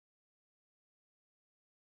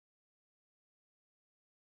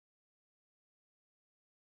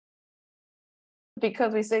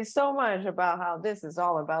because we say so much about how this is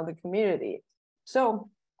all about the community. So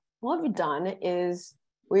what we've done is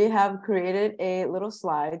we have created a little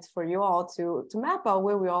slides for you all to map out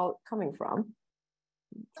where we're all coming from.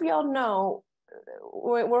 We all know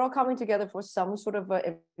we're all coming together for some sort of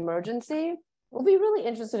an emergency. We'll be really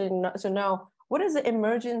interested in to know, what is the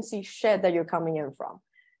emergency shed that you're coming in from?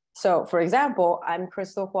 So for example, I'm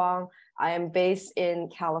Crystal Huang. I am based in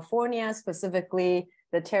California, specifically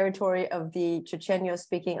the territory of the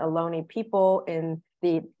Chochenyo-speaking Ohlone people in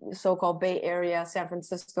the so-called Bay Area, San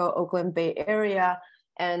Francisco, Oakland Bay Area.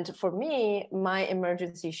 And for me, my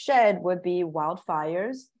emergency shed would be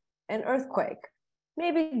wildfires and earthquake,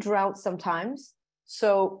 maybe drought sometimes.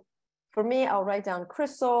 So for me, I'll write down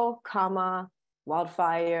Crystal, comma,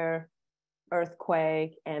 wildfire,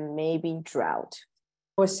 earthquake, and maybe drought.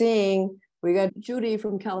 We're seeing, we got Judy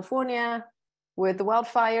from California with the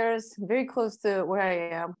wildfires, very close to where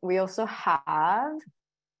I am. We also have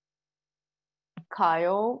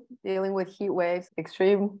Kyle dealing with heat waves,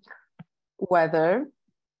 extreme weather.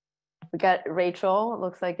 We got Rachel, it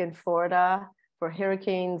looks like in Florida, for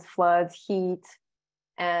hurricanes, floods, heat.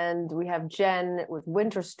 And we have Jen with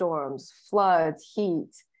winter storms, floods, heat.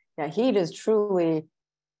 Yeah, heat is truly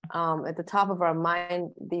at the top of our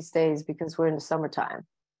mind these days because we're in the summertime.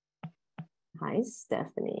 Hi,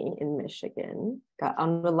 Stephanie in Michigan. Got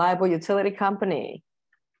Unreliable Utility Company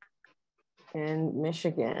in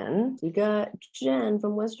Michigan. You got Jen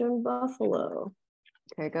from Western Buffalo.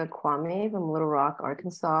 Okay, got Kwame from Little Rock,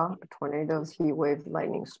 Arkansas. Tornadoes, heat waves,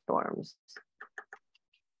 lightning storms.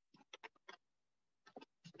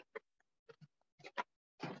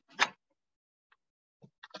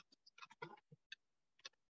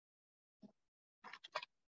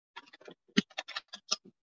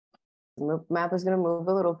 Map is going to move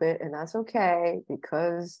a little bit, and that's okay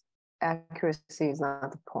because accuracy is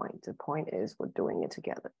not the point. The point is we're doing it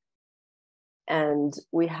together. And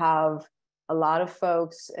we have a lot of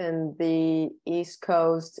folks in the East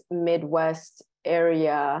Coast, Midwest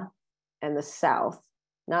area, and the South,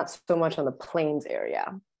 not so much on the Plains area.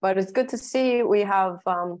 But it's good to see we have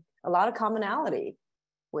a lot of commonality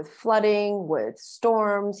with flooding, with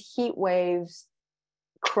storms, heat waves,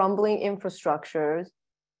 crumbling infrastructures.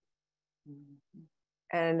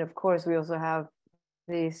 And of course, we also have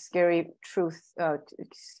the scary truth,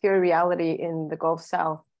 scary reality in the Gulf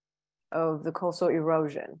South of the coastal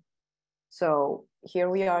erosion. So here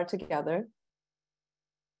we are together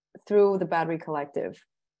through the Battery Collective,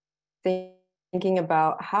 thinking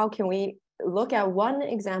about how can we look at one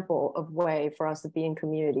example of way for us to be in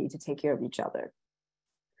community to take care of each other.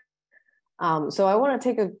 So I want to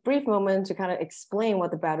take a brief moment to kind of explain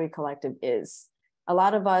what the Battery Collective is. A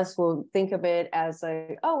lot of us will think of it as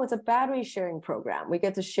like, oh, it's a battery sharing program. We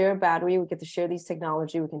get to share battery, we get to share these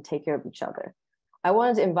technology, we can take care of each other. I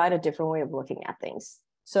wanted to invite a different way of looking at things.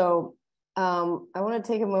 So I want to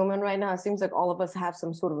take a moment right now. It seems like all of us have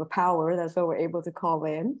some sort of a power. That's why we're able to call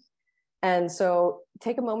in. And so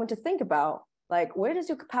take a moment to think about, like, where does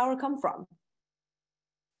your power come from?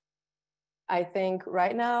 I think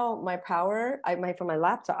right now, my power, from my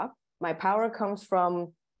laptop, my power comes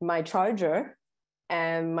from my charger.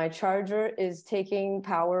 And my charger is taking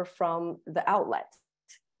power from the outlet.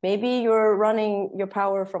 Maybe you're running your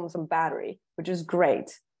power from some battery, which is great.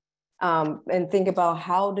 And think about,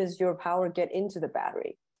 how does your power get into the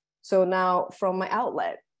battery? So now from my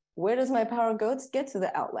outlet, where does my power go to get to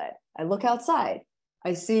the outlet? I look outside.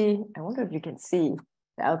 I see, I wonder if you can see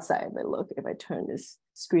the outside. If I turn this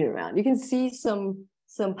screen around, you can see some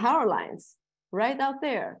power lines right out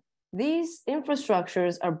there. These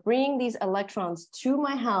infrastructures are bringing these electrons to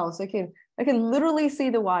my house. I can literally see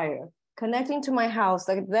the wire connecting to my house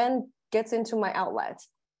that then gets into my outlet.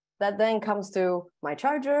 That then comes to my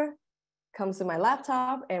charger, comes to my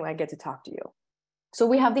laptop, and I get to talk to you. So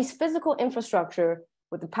we have these physical infrastructure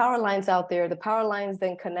with the power lines out there. The power lines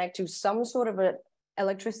then connect to some sort of an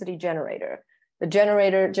electricity generator.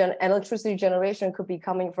 The electricity generation could be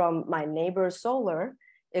coming from my neighbor's solar.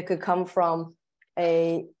 It could come from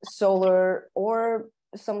a solar or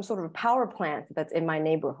some sort of a power plant that's in my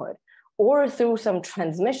neighborhood, or through some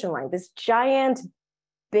transmission line, this giant,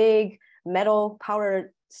 big metal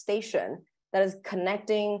power station that is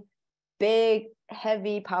connecting big,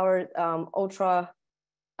 heavy power, ultra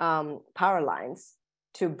power lines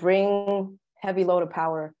to bring heavy load of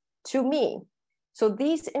power to me. So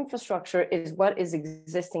these infrastructure is what is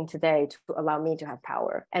existing today to allow me to have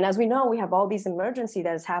power. And as we know, we have all these emergency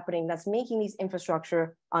that is happening that's making these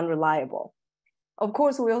infrastructure unreliable. Of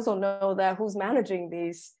course, we also know that who's managing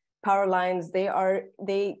these power lines, they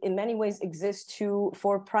in many ways exist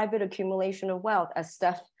for private accumulation of wealth, as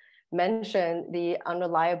Steph mentioned the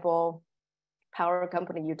unreliable power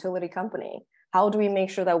company, utility company. How do we make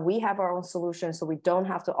sure that we have our own solutions so we don't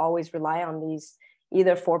have to always rely on these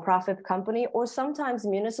either for-profit company or sometimes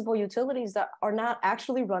municipal utilities that are not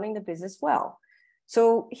actually running the business well?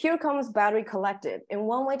 So here comes Battery Collective. And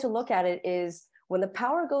one way to look at it is when the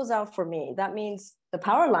power goes out for me, that means the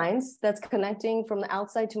power lines that's connecting from the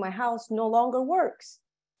outside to my house no longer works.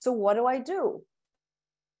 So what do?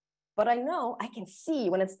 But I know I can see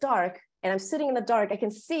when it's dark and I'm sitting in the dark, I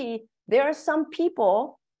can see there are some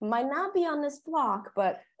people, might not be on this block,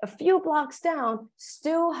 but a few blocks down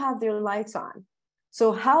still have their lights on.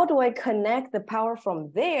 So how do I connect the power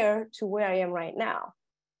from there to where I am right now?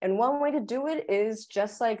 And one way to do it is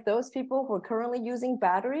just like those people who are currently using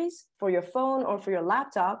batteries for your phone or for your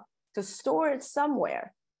laptop to store it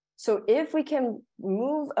somewhere. So if we can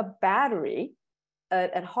move a battery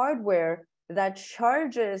at hardware that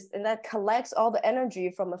charges and that collects all the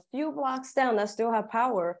energy from a few blocks down that still have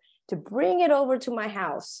power to bring it over to my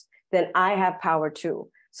house, then I have power too.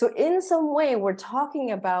 So in some way, we're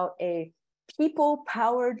talking about a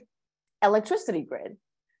people-powered electricity grid.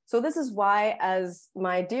 So this is why, as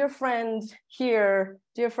my dear friends here,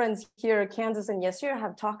 Kansas and Yasir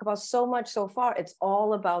have talked about so much so far, it's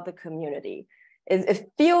all about the community. It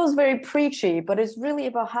feels very preachy, but it's really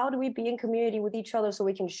about how do we be in community with each other so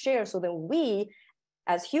we can share, so then we,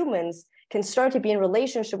 as humans, can start to be in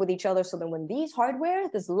relationship with each other, so then when these hardware,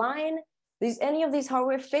 this line, any of these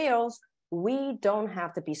hardware fails, we don't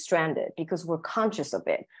have to be stranded because we're conscious of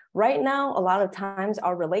it. Right now, a lot of times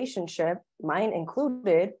our relationship, mine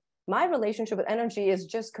included, my relationship with energy is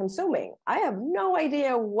just consuming. I have no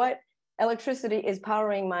idea what electricity is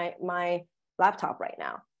powering my laptop right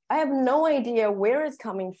now. I have no idea where it's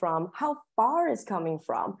coming from, how far it's coming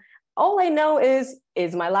from. All I know is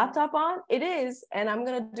my laptop on? It is, and I'm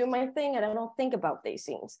gonna do my thing and I don't think about these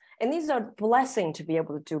things. And these are a blessing to be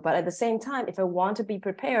able to do, but at the same time, if I want to be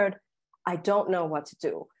prepared, I don't know what to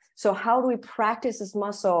do. So how do we practice this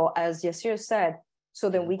muscle, as Yasir said, so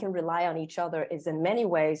that we can rely on each other is in many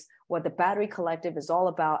ways what the Battery Collective is all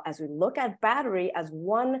about, as we look at battery as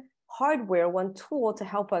one hardware, one tool to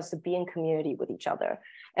help us to be in community with each other.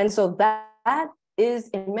 And so that is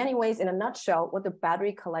in many ways, in a nutshell, what the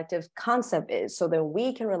Battery Collective concept is, so that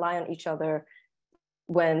we can rely on each other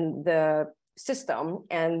when the system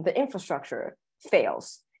and the infrastructure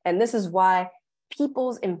fails. And this is why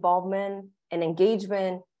people's involvement and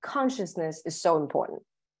engagement, consciousness is so important.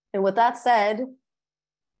 And with that said,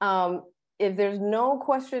 if there's no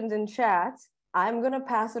questions in chat, I'm gonna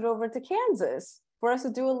pass it over to Kansas for us to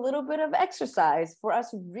do a little bit of exercise, for us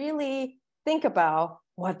to really think about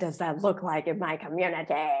what does that look like in my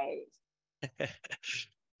community?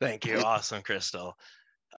 Thank you. Awesome, Crystal.